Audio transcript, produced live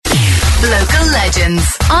Local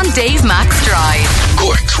legends on Dave Max Drive.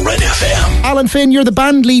 Cork's Red FM. Alan Finn, you're the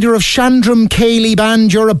band leader of Shandrum Ceili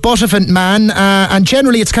Band. You're a Buttevant man, and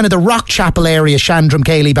generally it's kind of the Rockchapel area Shandrum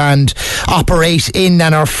Ceili Band operate in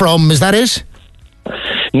and are from. Is that it?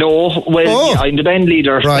 No, well, I'm the band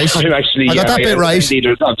leader. Right. I'm actually, I got that bit right. The band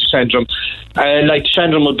leader of the Shandrum. Like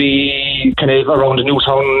Shandrum would be kind of around the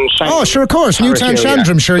Newtown Shandrum. Oh, sure, of course. Newtown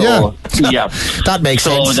Shandrum, sure, so, yeah. That makes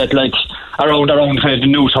sense. So that like around kind of the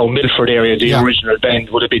Newtown Milford area, the original band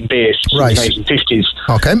would have been based in the 1950s.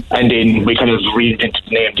 Okay. And then we kind of reinvented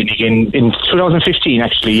the name then again in 2015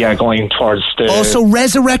 actually, going towards the... Also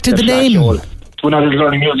resurrected the name. When I was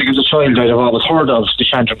learning music as a child, I'd have always heard of the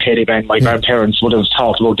Shandrum Ceili Band. My grandparents would have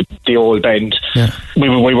talked about the old band. Yeah. We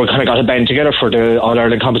were kind of got a band together for the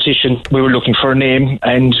All-Ireland competition. We were looking for a name,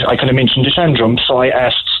 and I kind of mentioned the Shandrum. So I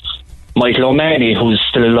asked Michael O'Mahony, who was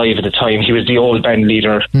still alive at the time. He was the old band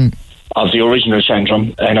leader of the original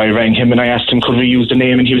Shandrum. And I rang him and I asked him, could we use the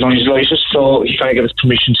name? And he was on his delighted. So he kind of gave us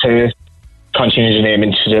permission to continue the name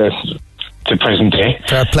into the present day.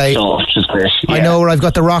 Fair play. So, which is great. Yeah. I know where I've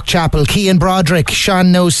got the Rockchapel. Cian Broderick,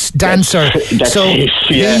 Sean knows dancer. He's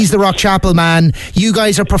the Rockchapel man. You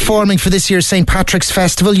guys are performing for this year's St. Patrick's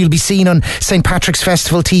Festival. You'll be seen on St. Patrick's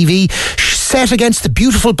Festival TV. Set against the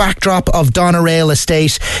beautiful backdrop of Doneraile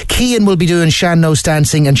Estate. Cian will be doing Sean knows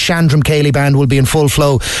dancing and Shandrum Ceili Band will be in full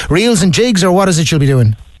flow. Reels and jigs, or what is it you'll be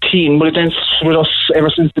doing? Cian will dance with us ever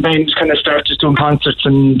since the band kind of started doing concerts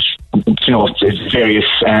and various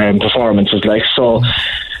performances like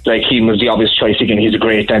Cian was the obvious choice again. He's a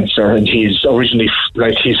great dancer and he's originally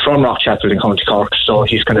he's from Rockchapel in County Cork, so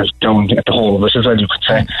he's kind of down at the home of us as well, you could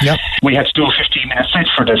say. Yep. We had to do a 15-minute set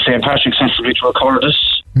for the St. Patrick's Festival to record it,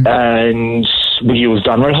 and we used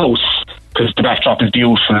Doneraile House because the backdrop is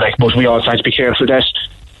beautiful, but we also had to be careful that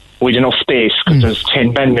we had enough space because there's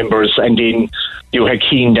 10 band members, and then you had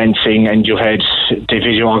Cian dancing and you had the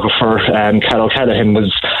videographer Cal O'Callaghan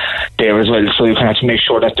was there as well, so you kind of had to make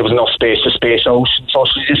sure that there was enough space to space out and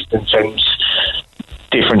social distance and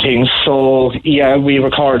different things. So we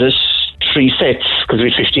recorded 3 sets because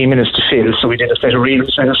we had 15 minutes to fill, so we did a set of reels,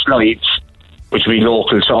 a set of slides which would be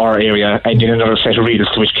local to our area, and then another set of reels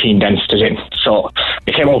to which Cian danced it in. So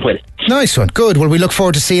it came out well. Nice one, good. Well, we look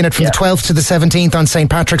forward to seeing it from the 12th to the 17th on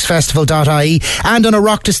stpatricksfestival.ie and on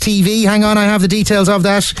Oireachtas TV. Hang on, I have the details of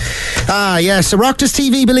that. Yes, Oireachtas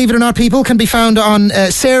TV, believe it or not, people, can be found on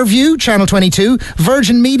Sairview, Channel 22,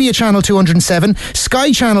 Virgin Media, Channel 207,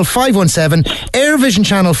 Sky Channel 517, Airvision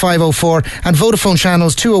Channel 504, and Vodafone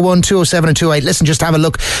Channels 201, 207 and 208. Listen, just have a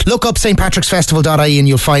look. Look up stpatricksfestival.ie and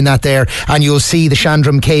you'll find that there, and you'll see the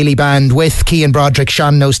Shandrum Ceili Band with Cian Broderick,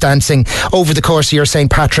 Sean knows dancing over the course of your St.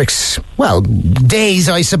 Patrick's days,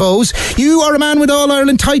 I suppose. You are a man with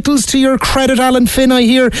All-Ireland titles to your credit, Alan Finn, I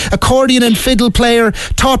hear. Accordion and fiddle player,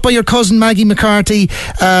 taught by your cousin Maggie McCarthy.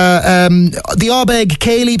 The Obeg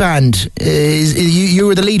Ceili Band, you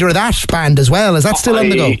were the leader of that band as well. Is that still on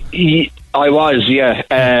the go? I was, yeah.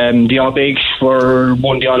 The Obeg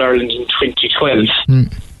won the All-Ireland in 2012.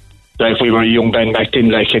 We were a young band back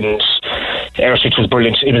then, and Airship was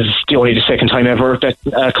brilliant. It was only the second time ever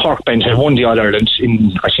that Cork band had won the All-Ireland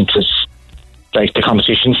in, I think it was, the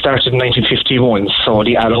competition started in 1951, so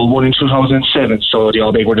the Allo won in 2007, so the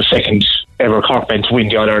Obeg were the second ever Cork band to win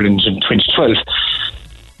the All-Ireland in 2012.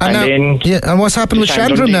 And what's happened with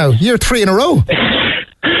Shandrum now? You're 3 in a row.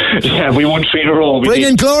 Yeah, we won 3 in a row.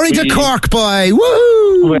 Bringing glory to Cork, boy.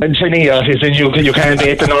 Woohoo! Well, you can't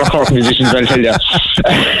beat the North Cork musicians, I'll tell you.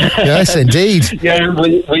 Yes, indeed. Yeah,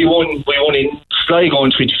 we won in Sligo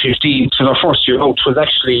in 2015. It was our first year out.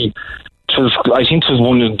 I think it was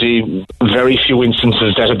one of the very few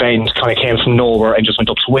instances that a band kind of came from nowhere and just went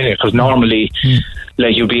up to win it, because normally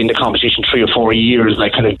you'd be in the competition 3 or 4 years,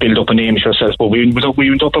 kind of build up a name to yourself, but we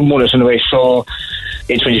went up and won it in a way. So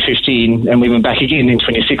in 2015, and we went back again in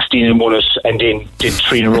 2016 and won it, and then did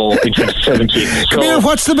 3 in a row in 2017. Come here,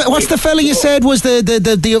 what's the fella you said was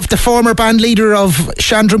the former band leader of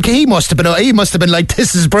Shandrum? He must have been like,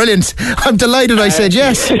 this is brilliant. I'm delighted I said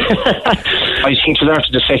yes. I think it was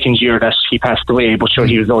after the second year that he passed away, but sure,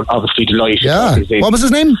 he was obviously delighted. Yeah. What was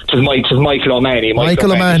his name? It was Michael O'Mahony.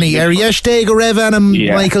 Michael O'Mahony. Yesh go rev anam,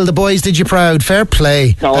 Michael, the boys did you proud. Fair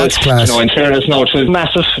play. No, that's class. No, in fairness, no, it was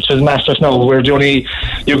massive. No, we're the only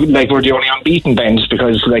unbeaten band,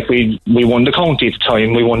 because we won the county at the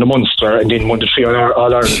time, we won the Munster, and then won the 3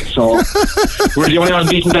 All-Ireland. So we're the only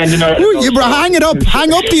unbeaten band in Ireland. Hang it up.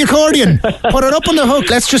 Hang up the accordion. Put it up on the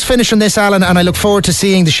hook. Let's just finish on this, Alan, and I look forward to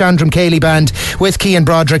seeing the Shandrum Ceili Band with Cian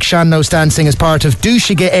Broderick, Sean knows house dancing as part of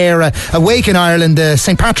Dúisige Éire Awaken Ireland, the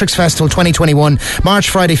St. Patrick's Festival 2021, March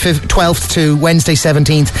Friday 12th to Wednesday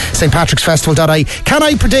 17th, stpatricksfestival.ie. Can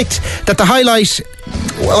I predict that the highlight,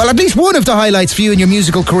 well, at least one of the highlights for you in your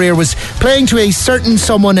musical career was playing to a certain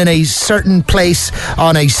someone in a certain place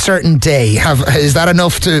on a certain day? Is that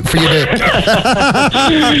enough for you to...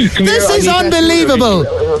 This is unbelievable.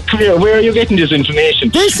 Come here, where are you getting this information?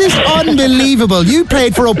 This is unbelievable. You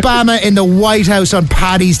played for Obama in the White House on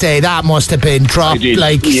Paddy's Day. That must have been dropped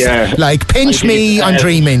like pinch me, I'm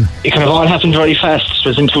dreaming. It kind of all happened very fast. It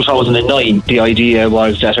was in 2009. The idea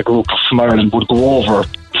was that a group from Ireland would go over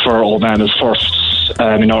for Obama's first,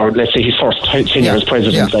 let's say his first tenure as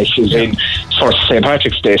president, like he was in his first St.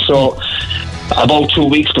 Patrick's Day. So about 2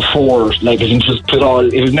 weeks before, it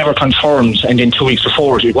was never confirmed, and then 2 weeks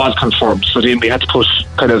before it was confirmed. So then we had to put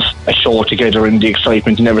kind of a show together and the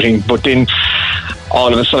excitement and everything. But then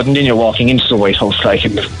all of a sudden, then you're walking into the White House, like,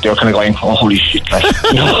 and they're kind of going, "Oh, holy shit!" Like,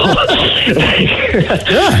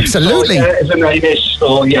 yeah, absolutely.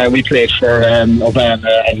 So we played for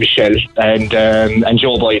Obama and Michelle and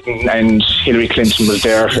Joe Biden, and Hillary Clinton was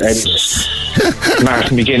there, and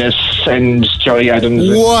Martin McGuinness and Jerry Adams.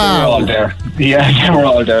 Wow. They were all there. Yeah, they were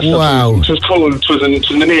all there. So wow. It was cool. It was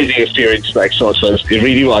an amazing experience, like, so it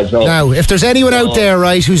really was. Now, if there's anyone out there,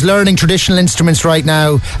 right, who's learning traditional instruments right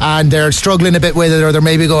now and they're struggling a bit with it, or they're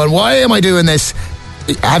maybe going, "Why am I doing this?"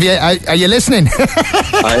 Are you listening?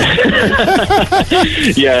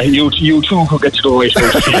 Yeah, you too could get to the White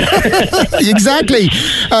House. Exactly.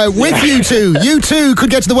 With you two could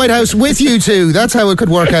get to the White House with you two. That's how it could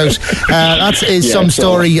work out. That is some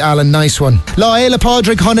story, Alan. Nice one. Laela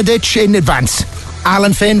Padraig Honadich in advance.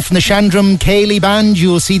 Alan Finn from the Shandrum Ceili band.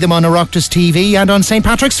 You'll see them on Oireachtas TV and on St.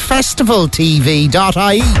 Patrick's Festival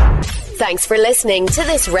TV.ie. Thanks for listening to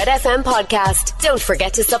this Red FM podcast. Don't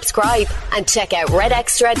forget to subscribe and check out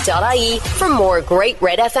redextra.ie for more great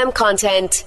Red FM content.